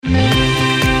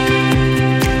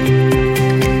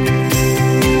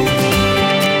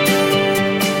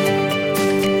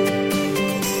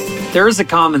There is a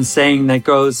common saying that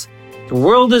goes, "The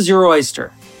world is your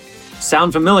oyster."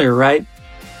 Sound familiar, right?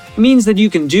 It means that you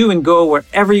can do and go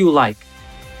wherever you like.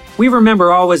 We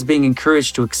remember always being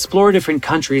encouraged to explore different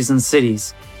countries and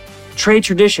cities, trade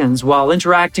traditions while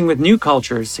interacting with new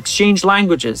cultures, exchange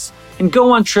languages, and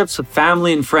go on trips with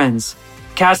family and friends,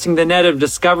 casting the net of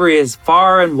discovery as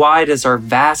far and wide as our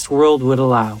vast world would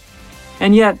allow.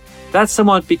 And yet, that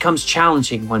somewhat becomes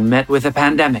challenging when met with a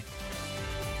pandemic.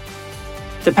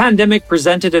 The pandemic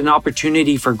presented an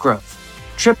opportunity for growth.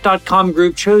 Trip.com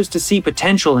Group chose to see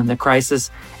potential in the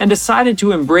crisis and decided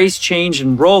to embrace change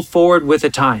and roll forward with the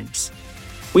times.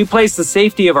 We place the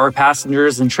safety of our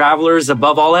passengers and travelers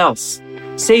above all else.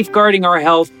 Safeguarding our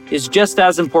health is just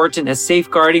as important as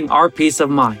safeguarding our peace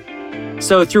of mind.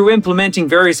 So through implementing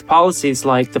various policies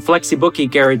like the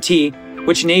FlexiBooking Guarantee,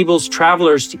 which enables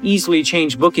travelers to easily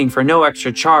change booking for no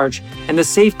extra charge, and the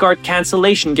Safeguard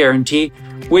Cancellation Guarantee,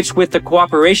 which with the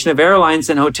cooperation of airlines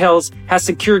and hotels has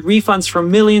secured refunds for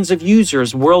millions of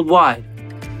users worldwide.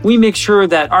 We make sure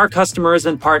that our customers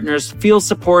and partners feel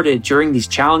supported during these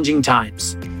challenging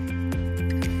times.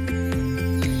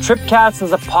 Tripcast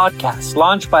is a podcast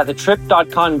launched by the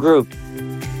Trip.com Group.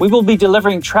 We will be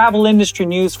delivering travel industry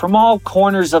news from all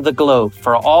corners of the globe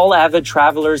for all avid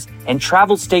travelers and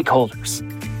travel stakeholders.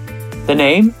 The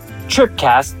name,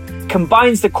 Tripcast,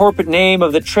 combines the corporate name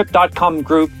of the Trip.com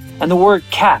Group and the word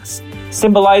cast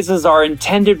symbolizes our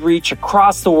intended reach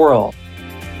across the world.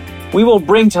 We will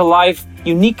bring to life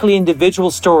uniquely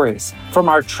individual stories from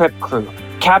our trip crew,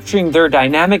 capturing their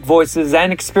dynamic voices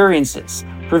and experiences,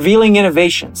 revealing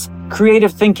innovations,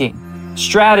 creative thinking,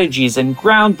 strategies, and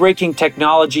groundbreaking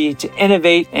technology to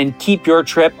innovate and keep your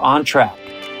trip on track.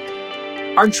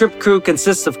 Our trip crew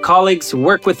consists of colleagues who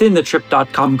work within the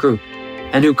Trip.com Group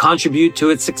and who contribute to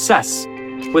its success,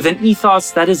 with an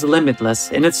ethos that is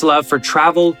limitless in its love for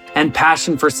travel and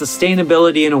passion for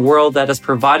sustainability in a world that has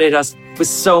provided us with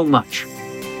so much.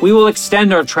 We will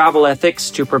extend our travel ethics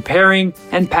to preparing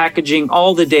and packaging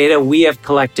all the data we have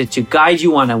collected to guide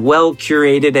you on a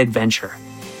well-curated adventure.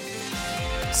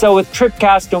 So with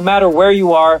Tripcast, no matter where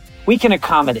you are, we can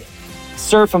accommodate.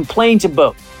 Serve from plane to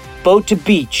boat, boat to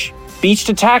beach, beach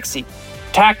to taxi,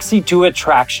 taxi to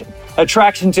attraction,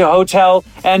 attraction to hotel,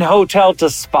 and hotel to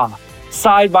spa.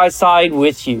 Side by side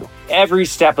with you, every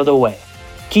step of the way,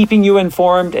 keeping you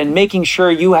informed and making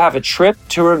sure you have a trip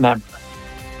to remember.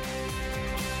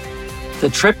 The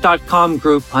Trip.com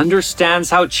Group understands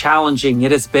how challenging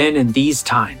it has been in these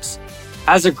times.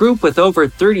 As a group with over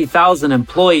 30,000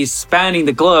 employees spanning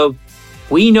the globe,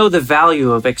 we know the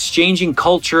value of exchanging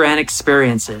culture and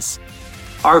experiences.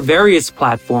 Our various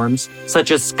platforms,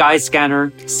 such as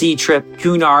Skyscanner, Ctrip,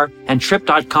 Cunard, and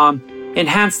Trip.com,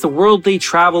 enhance the worldly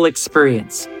travel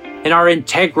experience and are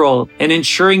integral in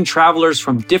ensuring travelers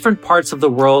from different parts of the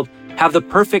world have the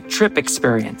perfect trip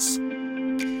experience.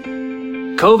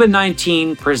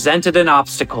 COVID-19 presented an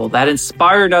obstacle that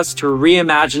inspired us to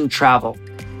reimagine travel.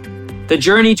 The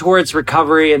journey towards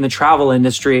recovery in the travel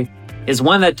industry is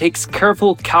one that takes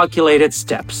careful, calculated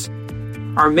steps.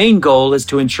 Our main goal is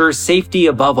to ensure safety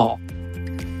above all.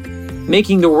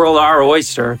 Making the world our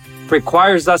oyster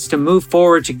requires us to move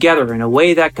forward together in a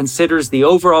way that considers the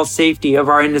overall safety of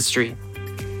our industry.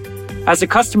 As a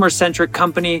customer-centric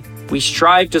company, we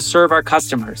strive to serve our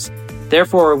customers.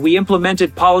 Therefore, we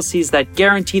implemented policies that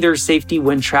guarantee their safety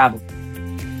when traveling.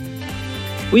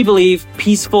 We believe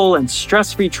peaceful and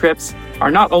stress-free trips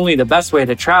are not only the best way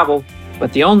to travel,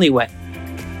 but the only way.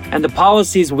 And the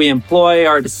policies we employ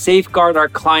are to safeguard our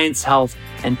clients' health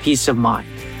and peace of mind.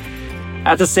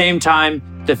 At the same time,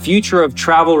 the future of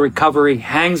travel recovery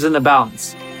hangs in the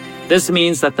balance. This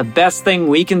means that the best thing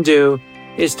we can do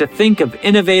is to think of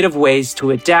innovative ways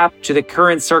to adapt to the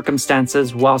current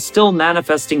circumstances while still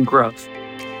manifesting growth.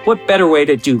 What better way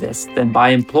to do this than by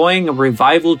employing a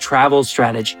revival travel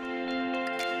strategy?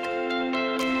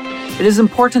 It is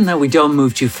important that we don't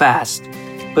move too fast,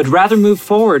 but rather move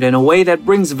forward in a way that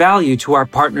brings value to our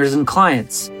partners and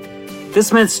clients.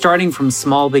 This meant starting from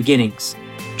small beginnings,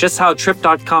 just how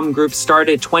Trip.com Group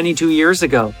started 22 years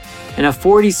ago in a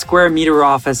 40 square meter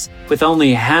office with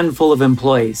only a handful of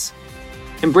employees.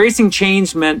 Embracing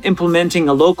change meant implementing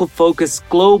a local-focused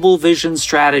global vision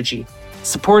strategy.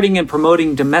 Supporting and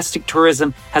promoting domestic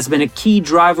tourism has been a key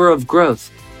driver of growth,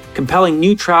 compelling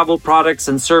new travel products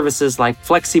and services like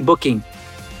FlexiBooking,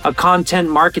 a content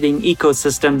marketing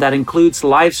ecosystem that includes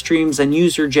live streams and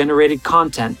user-generated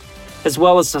content, as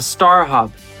well as a Star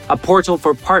Hub, a portal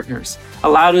for partners,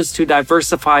 allowed us to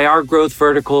diversify our growth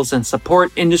verticals and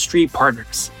support industry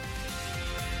partners.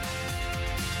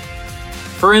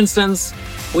 For instance,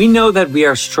 we know that we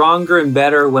are stronger and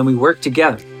better when we work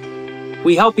together.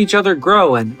 We help each other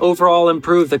grow and overall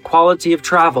improve the quality of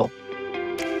travel.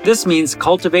 This means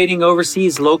cultivating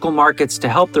overseas local markets to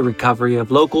help the recovery of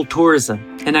local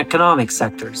tourism and economic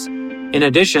sectors. In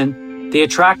addition, the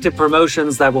attractive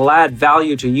promotions that will add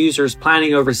value to users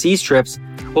planning overseas trips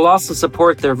will also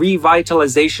support the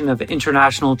revitalization of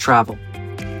international travel.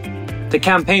 The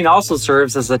campaign also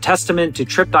serves as a testament to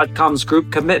Trip.com's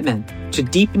group commitment to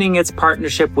deepening its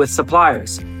partnership with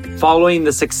suppliers, following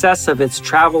the success of its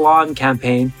Travel On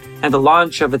campaign and the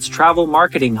launch of its travel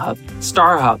marketing hub,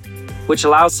 StarHub, which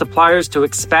allows suppliers to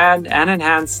expand and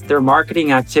enhance their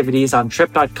marketing activities on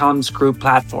Trip.com's group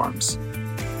platforms.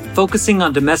 Focusing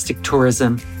on domestic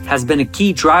tourism has been a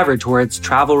key driver towards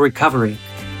travel recovery.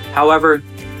 However,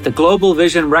 the global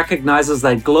vision recognizes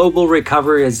that global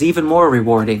recovery is even more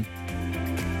rewarding.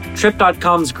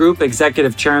 Trip.com's group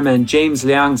executive chairman James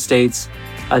Liang states,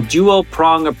 "A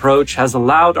dual-prong approach has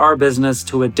allowed our business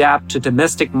to adapt to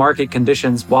domestic market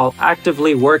conditions while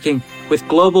actively working with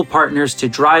global partners to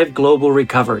drive global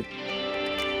recovery."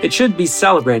 It should be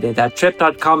celebrated that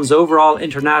Trip.com's overall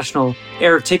international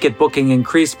air ticket booking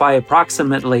increased by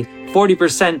approximately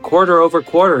 40% quarter over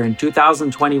quarter in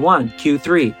 2021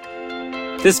 Q3.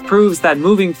 This proves that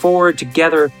moving forward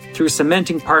together through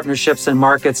cementing partnerships in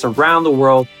markets around the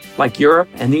world, like Europe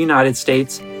and the United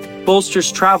States,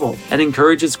 bolsters travel and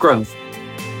encourages growth.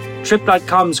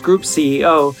 Trip.com's group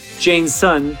CEO, Jane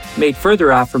Sun, made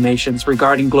further affirmations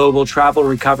regarding global travel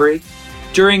recovery.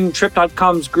 During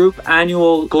Trip.com's group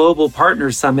annual Global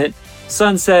Partners Summit,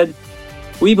 Sun said,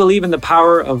 "We believe in the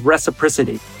power of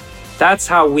reciprocity. That's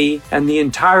how we and the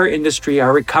entire industry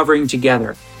are recovering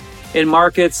together. In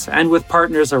markets and with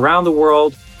partners around the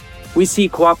world, we see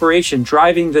cooperation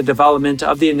driving the development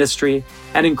of the industry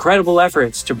and incredible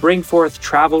efforts to bring forth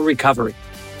travel recovery."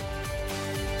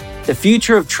 The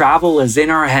future of travel is in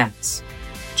our hands,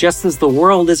 just as the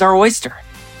world is our oyster.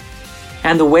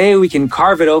 And the way we can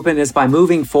carve it open is by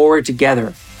moving forward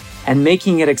together and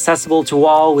making it accessible to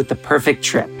all with the perfect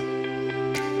trip.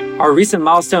 Our recent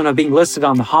milestone of being listed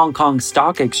on the Hong Kong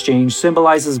Stock Exchange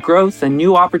symbolizes growth and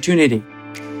new opportunity.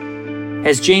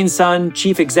 As Jane Sun,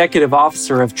 Chief Executive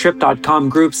Officer of Trip.com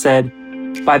Group, said,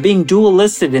 "By being dual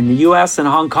listed in the US and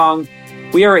Hong Kong,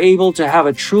 we are able to have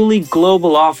a truly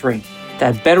global offering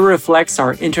that better reflects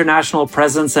our international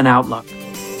presence and outlook."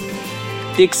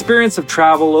 The experience of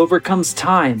travel overcomes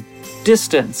time,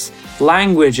 distance,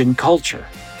 language, and culture.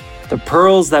 The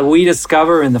pearls that we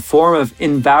discover in the form of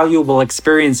invaluable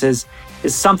experiences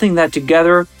is something that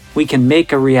together we can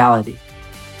make a reality.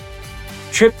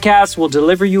 Tripcast will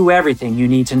deliver you everything you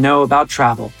need to know about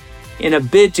travel. In a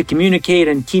bid to communicate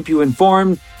and keep you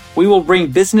informed, we will bring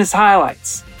business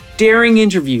highlights, daring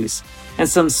interviews, and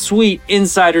some sweet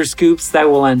insider scoops that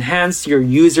will enhance your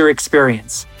user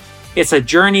experience. It's a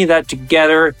journey that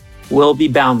together will be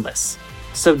boundless.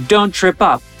 So don't trip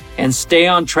up and stay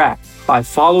on track by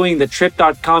following the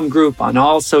Trip.com group on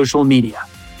all social media.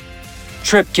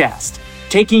 Tripcast,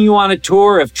 taking you on a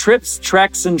tour of trips,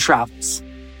 treks, and travels.